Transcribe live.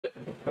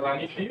because I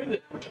need to use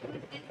it.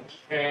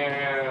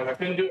 And I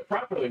couldn't do it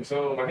properly,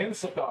 so my hand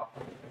slipped off.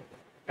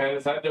 And I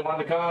decided I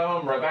wanted to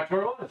come right back to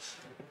where it was,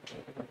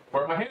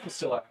 where my hand was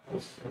still at.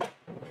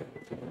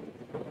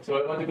 So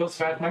I went to go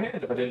smash my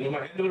hand. If I didn't move my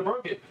hand, it would have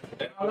broke it.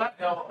 And on that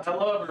note,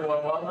 hello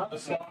everyone, welcome to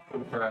Sloth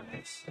and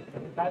Friends.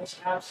 That's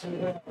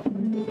absolutely.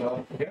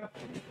 So, yeah.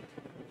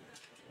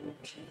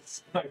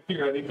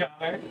 You ready,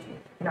 Connor?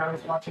 No, I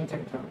was watching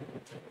TikTok.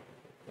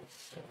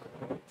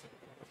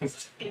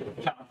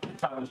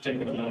 Connor's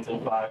taking a mental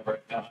vibe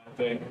right now, I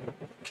think.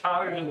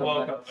 Connor just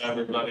woke up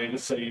everybody,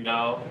 just so you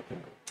know.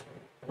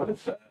 What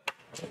is that?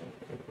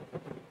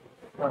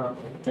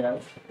 Yeah.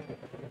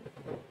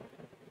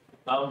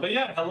 But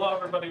yeah, hello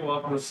everybody,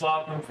 welcome to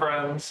Sloth and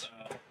Friends.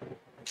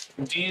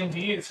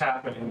 D&D is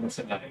happening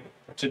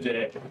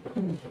today.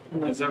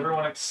 Is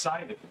everyone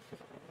excited?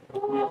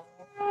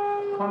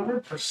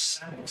 100%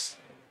 excited.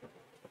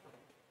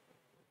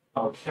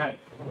 Okay.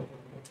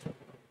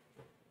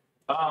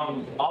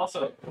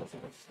 Also,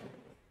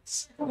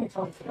 Secondly,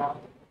 talking about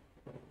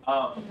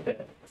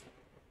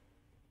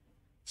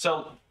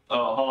so,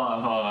 hold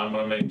on, I'm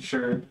gonna make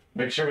sure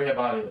Make sure we have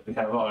audio. we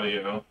have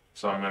audio,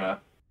 so I'm gonna...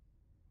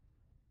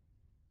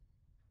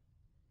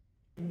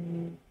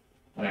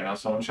 I don't know,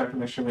 someone check to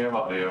make sure we have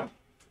audio.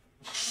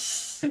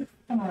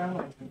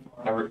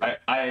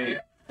 I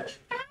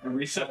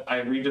reset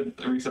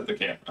the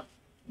camera.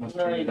 Let's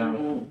No, turn you it down.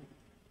 didn't.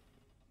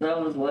 That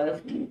was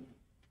last week.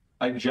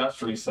 I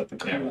just reset the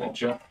camera. I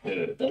just did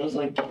it. That was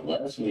like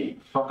last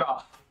week. Fuck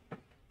off.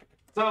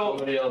 So,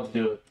 Somebody else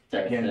do it. I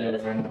That's can't do it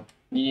it. right now.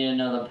 You need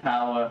another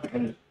power. I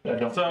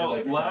don't So, feel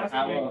like last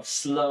Power week- of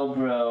slow,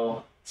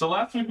 bro.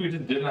 last week we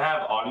just didn't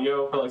have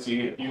audio for like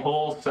the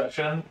whole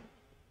session,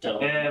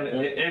 Don't. and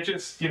it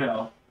just, you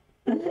know,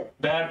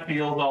 bad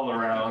feels all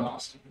around.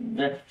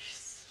 But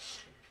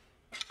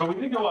we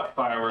did go watch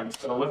fireworks,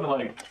 so it wasn't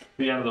like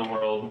the end of the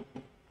world.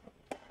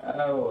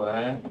 Oh,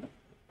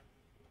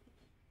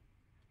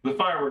 The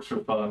fireworks were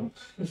fun.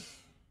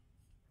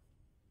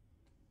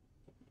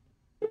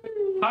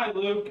 Hi,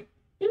 Luke.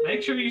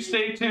 Make sure you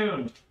stay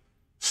tuned.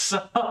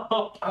 So,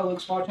 oh,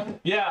 Luke's watching.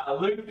 yeah,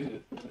 Luke,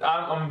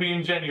 I'm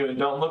being genuine.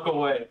 Don't look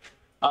away.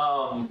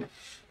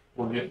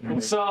 we'll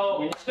get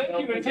So, thank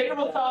you to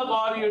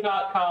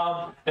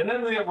tabletopaudio.com and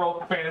then the Roll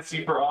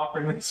Fantasy for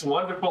offering these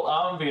wonderful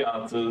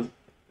ambiances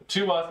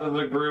to us as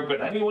a group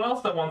and anyone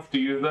else that wants to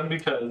use them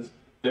because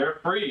they're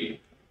free.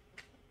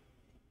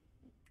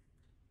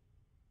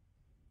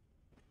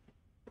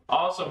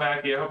 Also,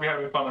 Mackie, I hope you're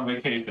having fun on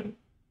vacation.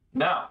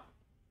 Now,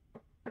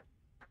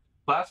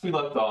 last we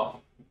left off,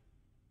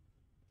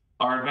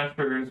 our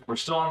adventurers were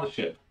still on the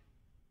ship,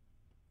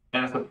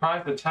 and a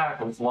surprise attack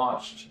was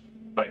launched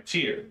by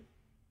Tyr,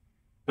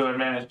 who had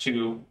managed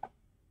to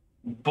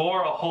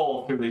bore a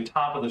hole through the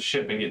top of the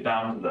ship and get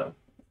down to them.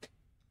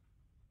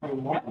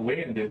 What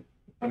landed?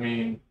 I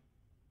mean,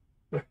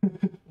 I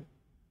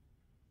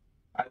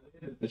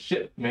landed the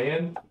ship,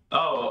 man.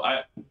 Oh,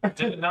 I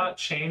did not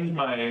change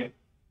my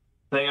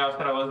thing I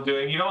said I was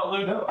doing. You know what,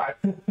 Luke?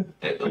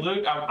 No,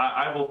 Luke,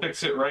 I will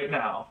fix it right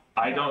now.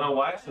 I don't know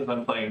why it says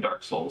I'm playing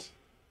Dark Souls.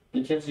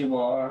 because you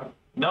are.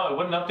 No, it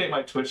wouldn't update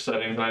my Twitch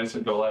settings, and I just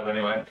said go live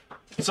anyway.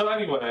 So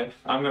anyway,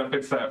 I'm gonna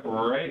fix that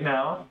right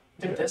now.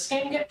 Did this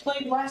game get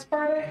played last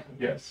Friday?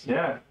 yes.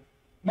 Yeah,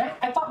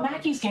 I thought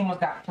Mackey's game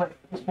got played.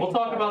 we'll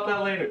talk about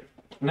that later.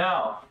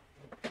 Now,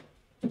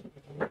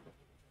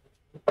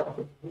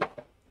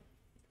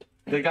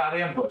 they got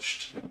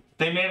ambushed.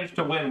 They managed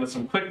to win with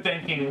some quick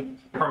thinking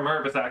from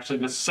Mervis, actually,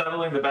 just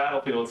settling the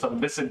battlefield with some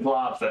viscid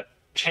globs that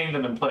chained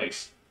them in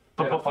place.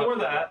 But Yeah, before fuck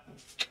that,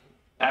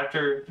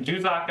 after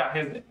Duzak got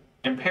his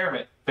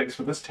impairment fixed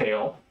with his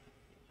tail,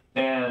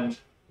 and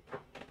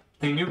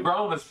a new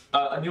arm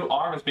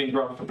is being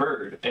grown for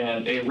Bird,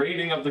 and a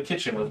raiding of the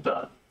kitchen was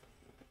done.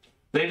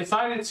 They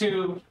decided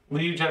to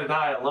leave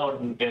Jedediah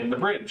alone in the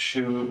bridge,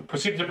 who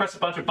proceeded to press a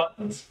bunch of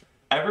buttons.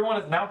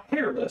 Everyone is now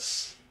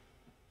hairless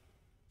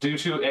due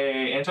to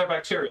a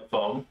antibacterial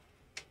foam.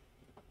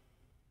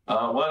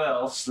 What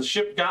else? The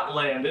ship got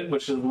landed,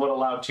 which is what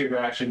allowed Tyr to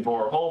actually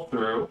bore a hole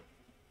through,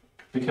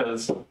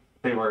 because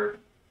they were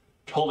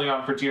holding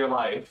on for dear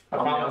life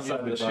on the outside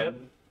of the ship.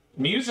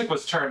 Music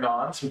was turned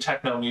on, some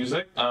techno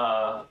music.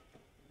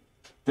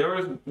 There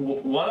was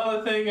one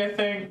other thing, I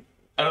think.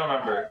 I don't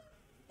remember.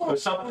 It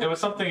was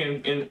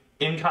something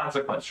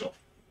inconsequential.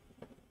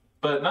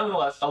 But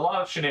nonetheless, a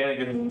lot of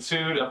shenanigans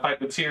ensued. A fight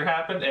with Tyr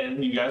happened,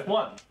 and you guys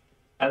won.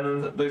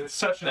 And then the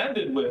session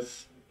ended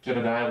with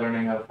Jedediah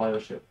learning how to fly the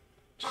ship.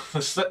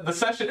 the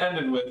session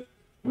ended with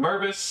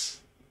Mervis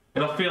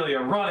and Ophelia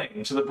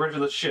running to the bridge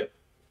of the ship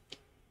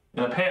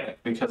in a panic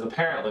because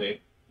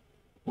apparently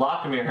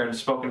Lockamere had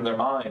spoken to their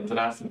minds and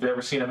asked if they'd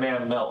ever seen a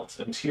man melt,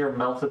 and Tyr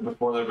melted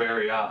before their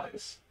very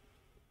eyes.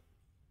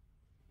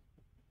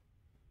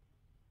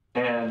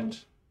 And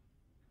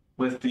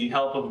with the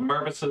help of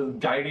Mervis's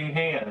guiding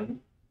hand,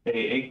 an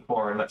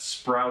acorn that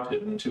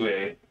sprouted into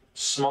a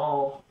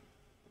small,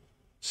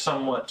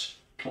 somewhat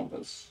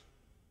Compass.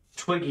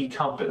 twiggy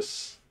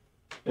compass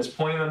is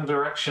pointing in the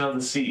direction of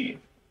the sea.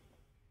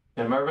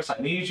 And Mervis,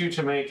 I need you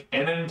to make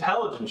an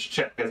intelligence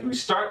check as we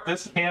start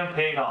this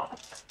campaign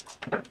off.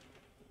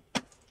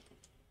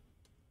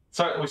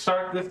 We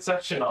start this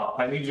session off.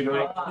 I need you to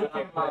make a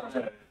campaign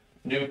check.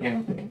 New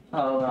campaign.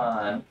 Hold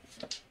on.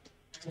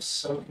 I'm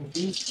so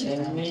confused.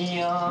 In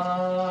the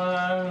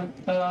arms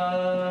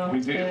of We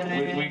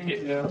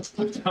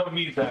don't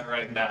need that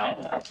right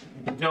now.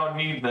 We don't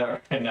need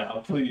that right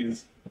now,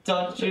 please.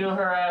 Don't you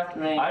harass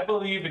me. I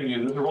believe in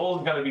you. This roll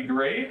is gonna be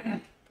great.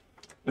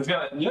 It's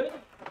gonna.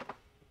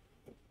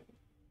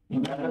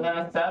 Better than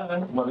a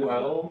 7. What is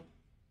Well,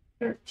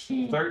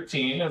 13. it?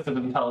 13 is an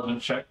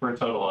intelligence check for a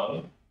total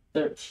of.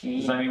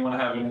 13. Does anyone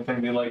have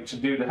anything they'd like to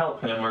do to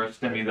help him, or is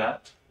Timmy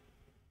that?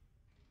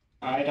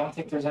 I don't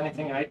think there's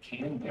anything I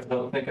can I do.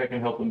 don't think I can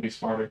help him be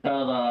smarter.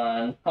 Hold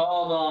on.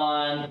 Hold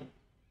on.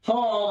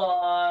 Hold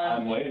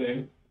on. I'm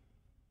waiting.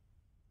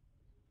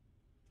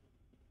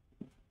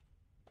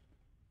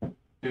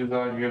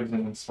 Duzog gives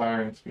an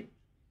inspiring speech.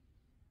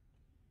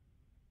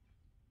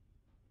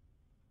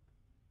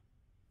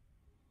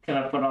 Can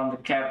I put on the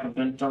cap of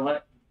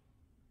intellect?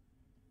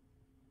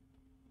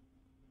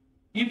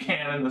 You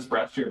can in this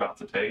breath you're about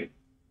to take.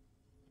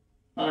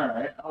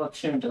 Alright, I'll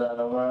attune to that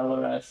over all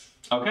the rest.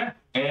 Okay.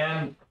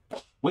 And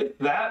with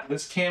that,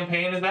 this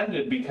campaign is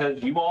ended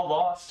because you all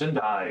lost and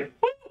died.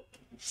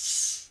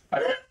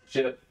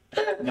 Shit.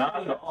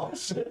 Not at all.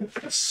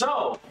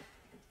 So,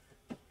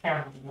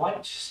 And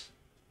what?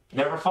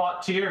 never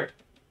fought Tyr.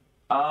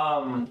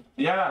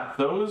 Yeah,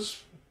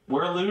 those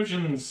were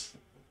illusions.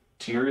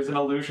 Tyr is an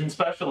illusion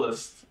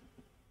specialist.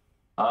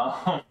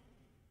 And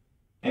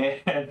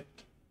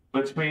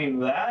between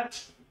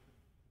that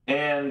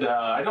and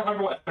I don't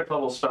remember what epic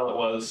level spell it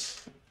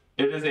was.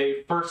 It is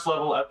a first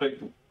level epic.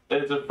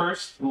 It's a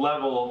first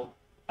level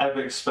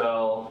epic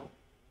spell.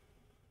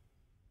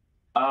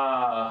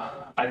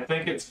 I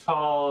think it's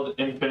called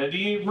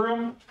Infinity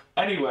Room.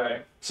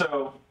 Anyway,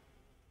 so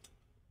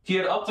he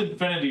had upped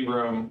Infinity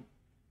Room,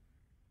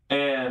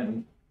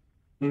 and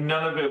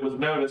none of it was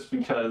noticed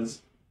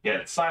because he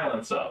had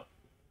silence up.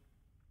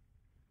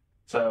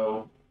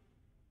 So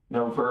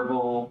no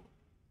verbal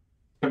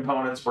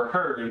components were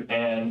heard,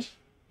 and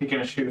he can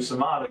eschew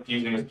somatic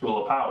using his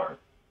tool of power.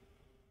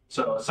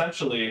 So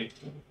essentially,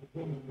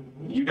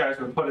 you guys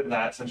were put in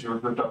that since you were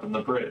grouped up in the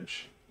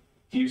bridge.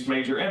 He used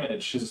Major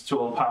Image. His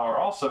tool of power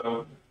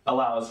also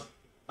allows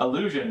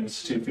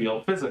illusions to feel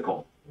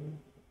physical.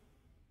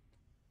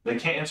 They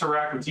can't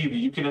interact with you, but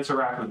you can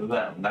interact with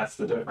them. That's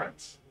the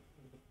difference.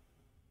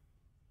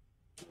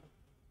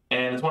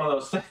 And it's one of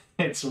those things,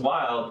 it's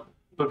wild.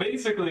 But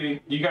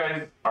basically, you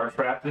guys are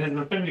trapped in his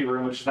Infinity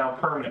Room, which is now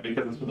permanent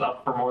because this was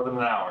up for more than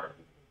an hour.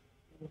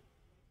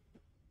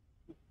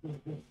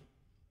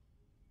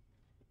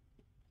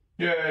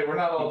 Yay, we're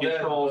not all He dead.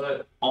 controls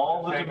But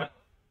all the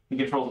he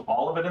controls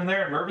all of it in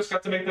there, and Mervis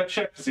got to make that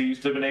check because he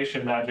used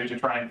divination magic to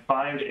try and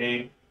find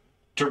a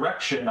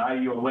direction,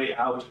 i.e. a way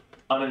out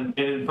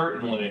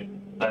inadvertently.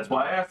 That's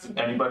why I asked if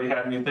anybody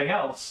had anything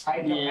else.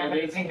 I don't Yeah, have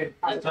anything to.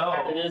 I don't No.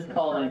 have It is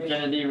called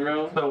Infinity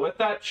Room. So with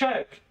that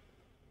check,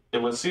 it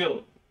was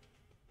sealed.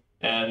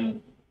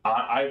 And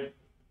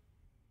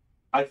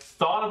I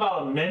thought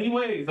about many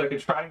ways I could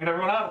try and get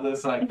everyone out of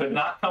this, and I could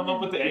not come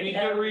up with any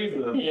good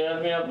reason. He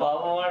had me up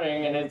all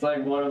morning, and it's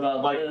like, what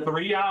about Like this?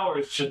 3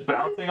 hours just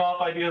bouncing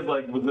off ideas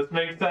like, would this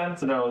make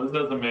sense? No, this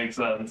doesn't make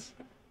sense.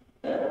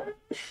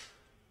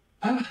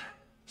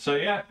 So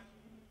yeah,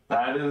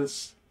 that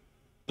is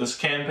this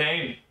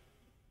campaign.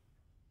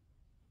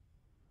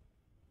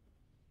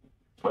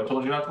 That's why I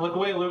told you not to look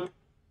away, Luke.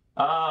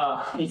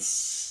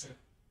 It's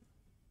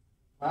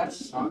That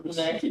sucks.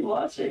 Mackie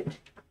watching.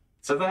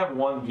 It says I have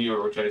one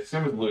viewer, which I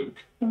assume is Luke.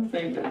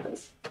 Thank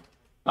goodness.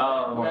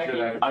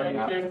 Mackie,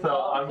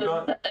 I'm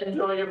going.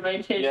 Enjoy your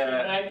vacation,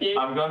 Yeah, Mackie.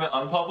 I'm going to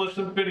unpublish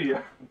this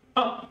video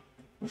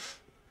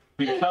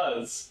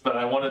but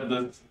I wanted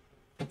this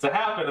to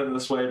happen in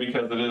this way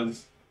because it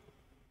is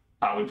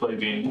how we play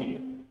D&D.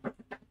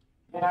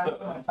 And I think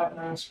my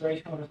partner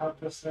inspiration would have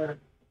helped us there.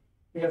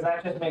 Because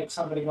that just makes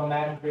somebody go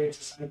mad and creates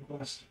a side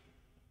quest.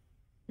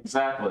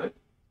 Exactly.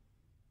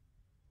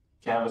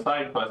 Can have a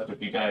side quest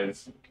if you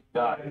guys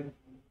die.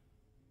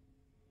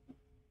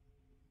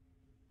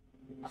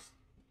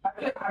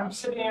 I'm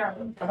sitting here,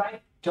 but I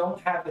don't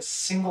have a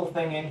single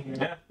thing in here.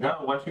 Yeah, no,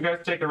 once you guys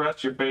take a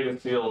rest, your fate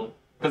is sealed.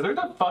 Because there's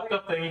a fucked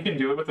up thing you can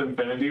do with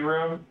Infinity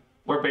Room,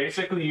 where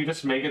basically you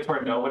just make it to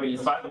where nobody...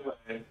 By the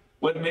way,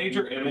 with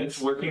Major Image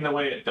working the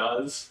way it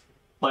does,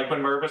 like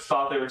when Mervis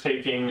thought they were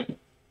taking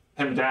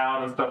him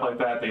down and stuff like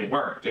that, they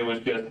weren't. It was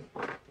just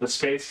the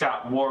space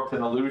got warped,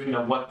 an illusion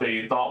of what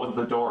they thought was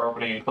the door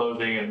opening and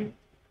closing, and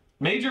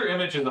Major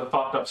Image is a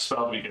fucked up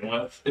spell to begin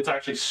with. It's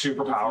actually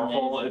super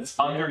powerful. It's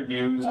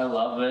underused. I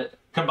love it.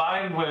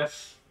 Combined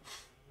with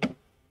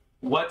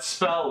what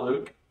spell,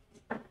 Luke?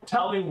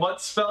 Tell me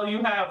what spell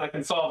you have that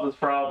can solve this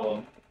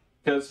problem.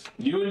 Because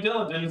you and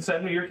Dylan didn't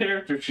send me your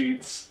character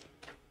sheets.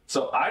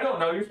 So I don't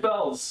know your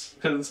spells.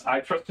 Because I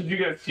trusted you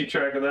guys to keep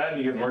track of that,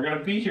 and you guys weren't going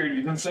to be here.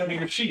 You didn't send me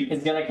your sheets.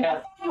 He's gonna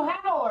cast. You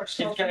had all our He's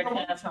stuff. gonna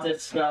cast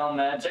Dispel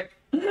Magic.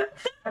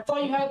 I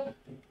thought you had.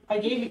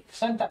 I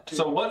sent that to you.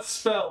 So what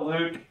spell,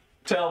 Luke?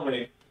 Tell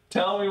me.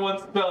 Tell me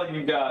what spell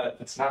you got.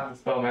 It's not the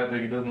spell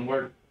magic. It doesn't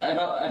work. I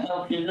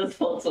hope you just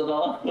pulls it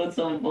off with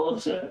some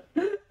bullshit.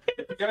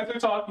 If you guys are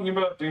talking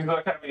about doing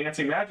that kind of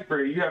anti-magic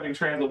or you having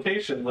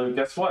translocation, Luke,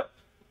 guess what?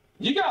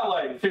 You got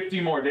like 50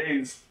 more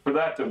days for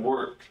that to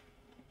work.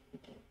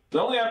 The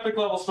only epic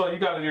level spell you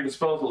got at your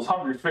disposal is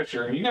Hungry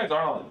Fisher, and you guys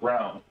aren't on the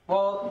ground.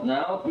 Well,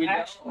 No, we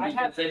actually, I don't.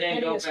 have Because they didn't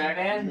go hideous back.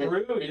 man.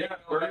 True, They yeah. didn't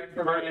go back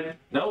for Bird.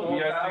 No, Tool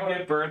you guys Power. didn't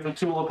get Bird's a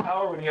Tool of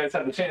Power when you guys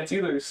had the chance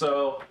either,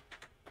 so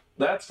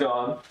that's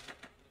gone.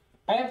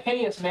 I have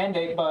hideous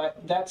mandate,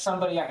 but that's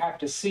somebody I have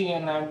to see,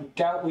 and I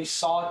doubt we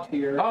saw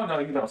Tyr. Oh no,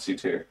 you don't see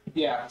Tyr.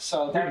 Yeah,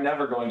 so You're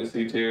never going to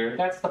see Tyr.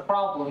 that's the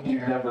problem You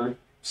here. never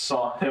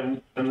saw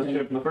him in the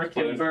ship in the first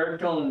Can place.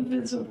 Bird go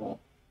invisible?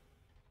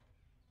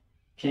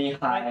 Can you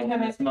hide I in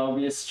can- this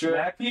Mobius strip?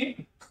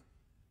 Mackie,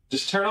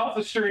 just turn off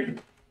the stream.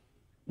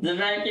 Did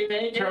Mackie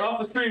make Turn it?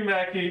 off the stream,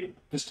 Mackie.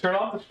 Just turn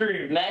off the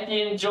stream.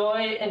 Mackie,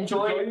 enjoy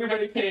Enjoy your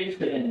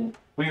vacation.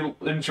 We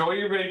enjoy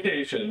your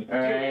vacation.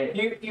 Alright.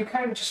 You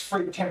kind of just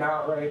freaked him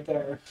out right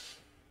there.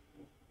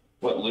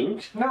 What,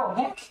 Luke? No,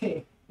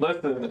 Mackie.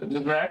 Listen,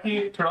 just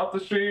Mackie, turn off the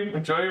stream.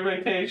 Enjoy your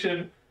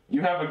vacation.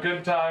 You have a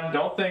good time.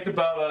 Don't think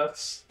about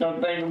us.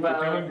 Don't think We're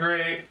about doing it.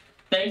 great.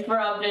 Thanks for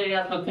updating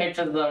us with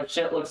pictures though.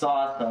 Shit looks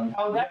awesome.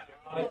 Oh, that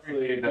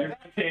Honestly, your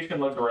vacation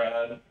looks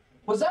rad.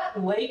 was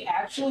that lake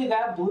actually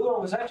that blue,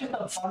 or was that just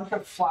a bunch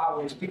of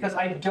flowers? Because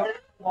I don't know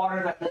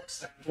water that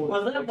looks that blue.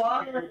 Was it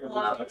water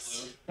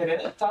flowers?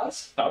 It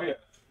does? Oh yeah.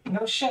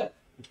 No shit.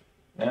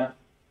 Yeah.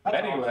 That's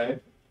Anyway.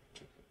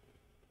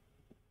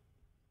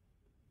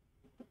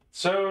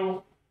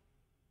 So,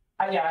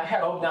 yeah, I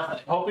have nothing.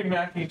 hoping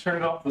Mackie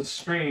turned off the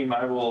stream,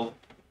 I will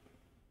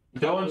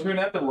go into an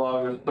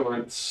epilogue of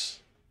sorts.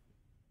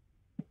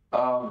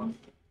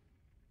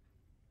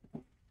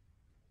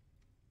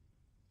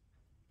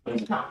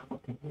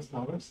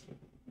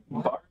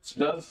 Bart's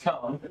does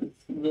come.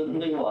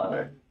 The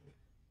water.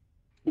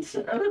 That's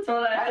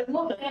what I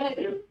looked at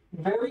it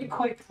very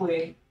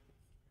quickly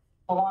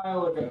a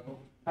while ago.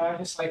 And I was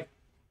just like,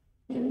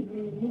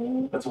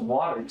 That's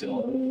water,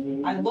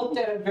 Dylan. I looked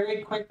at it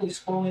very quickly,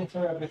 scrolling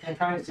through everything,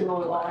 trying to see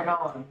what was going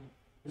on.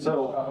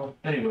 So,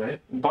 Anyway,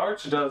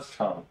 Bart does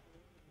come.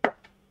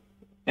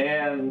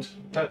 And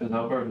that is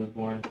how Bird was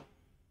born.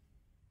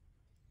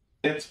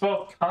 it's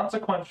both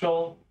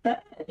consequential and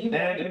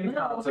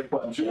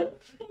inconsequential.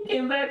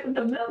 Came back with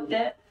the milk,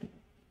 Dad.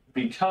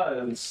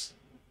 Because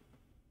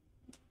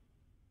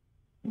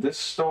this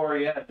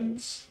story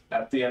ends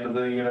at the end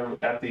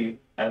of at the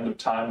end of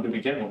time to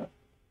begin with.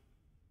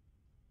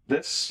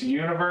 This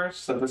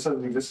universe that this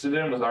has existed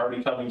in was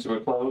already coming to a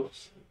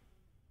close,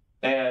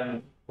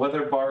 and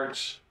whether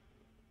Bart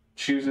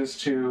chooses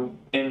to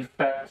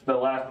infect the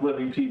last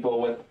living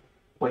people with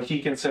what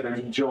he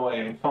considers joy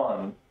and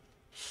fun,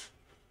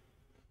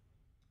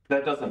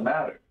 that doesn't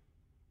matter.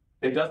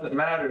 It doesn't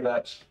matter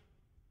that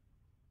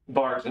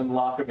Bart and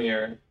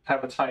Lockamere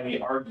have a tiny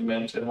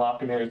argument and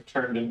Lockamere is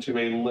turned into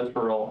a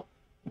literal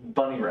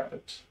bunny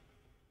rabbit.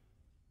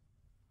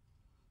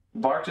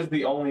 Bart is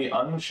the only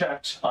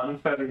unchecked,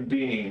 unfettered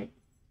being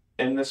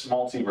in this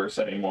multiverse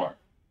anymore.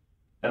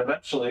 And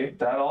eventually,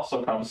 that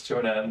also comes to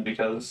an end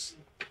because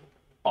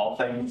all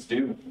things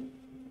do.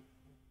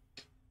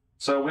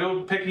 So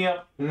we'll be picking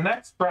up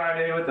next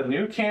Friday with a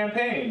new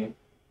campaign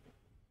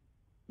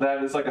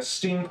that is like a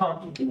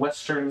steampunk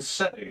western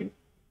setting.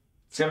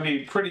 It's going to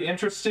be pretty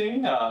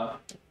interesting. I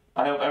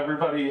hope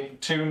everybody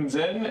tunes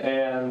in,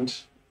 and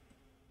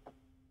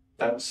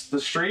that's the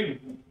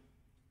stream.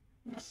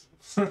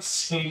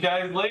 See you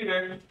guys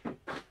later.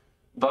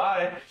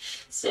 Bye.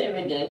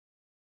 Sammy did.